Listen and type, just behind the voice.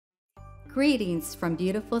Greetings from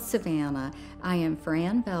beautiful Savannah. I am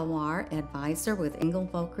Fran Belloir, advisor with Engel,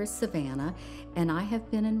 Völkers, Savannah, and I have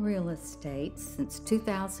been in real estate since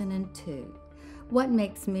 2002. What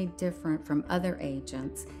makes me different from other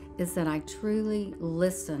agents is that I truly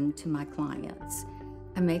listen to my clients.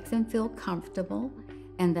 I make them feel comfortable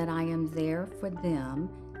and that I am there for them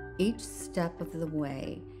each step of the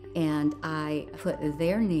way, and I put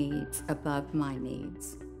their needs above my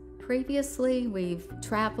needs. Previously, we've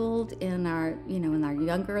traveled in our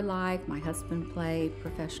younger life. My husband played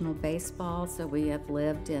professional baseball, so we have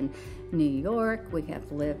lived in New York, we have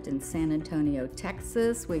lived in San Antonio,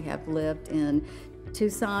 Texas, we have lived in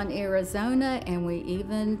Tucson, Arizona, and we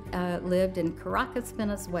even lived in Caracas,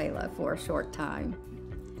 Venezuela for a short time.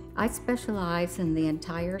 I specialize in the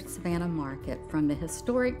entire Savannah market, from the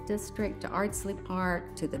historic district to Ardsley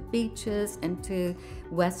Park to the beaches and to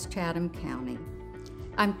West Chatham County.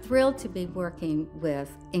 I'm thrilled to be working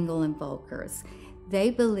with Engel and Völkers. They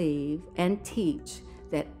believe and teach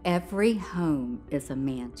that every home is a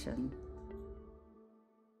mansion.